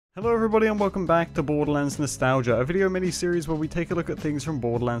Hello everybody and welcome back to Borderlands Nostalgia, a video mini-series where we take a look at things from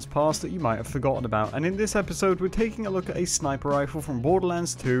Borderlands past that you might have forgotten about. And in this episode we're taking a look at a sniper rifle from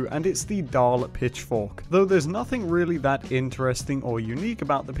Borderlands 2 and it's the Pitchfork. Though there's nothing really that interesting or unique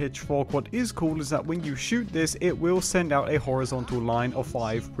about the Pitchfork, what is cool is that when you shoot this it will send out a horizontal line of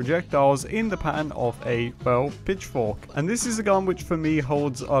 5 projectiles in the pattern of a, well, pitchfork. And this is a gun which for me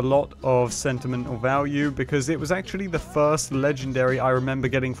holds a lot of sentimental value because it was actually the first legendary I remember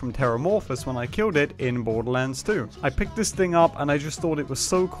getting from Terramorphous when I killed it in Borderlands 2. I picked this thing up and I just thought it was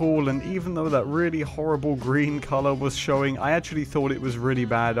so cool, and even though that really horrible green color was showing, I actually thought it was really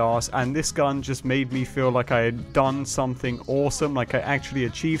badass, and this gun just made me feel like I had done something awesome, like I actually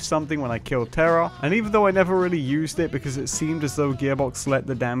achieved something when I killed Terra. And even though I never really used it because it seemed as though Gearbox let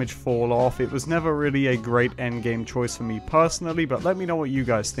the damage fall off, it was never really a great endgame choice for me personally, but let me know what you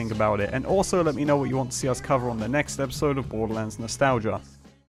guys think about it, and also let me know what you want to see us cover on the next episode of Borderlands Nostalgia.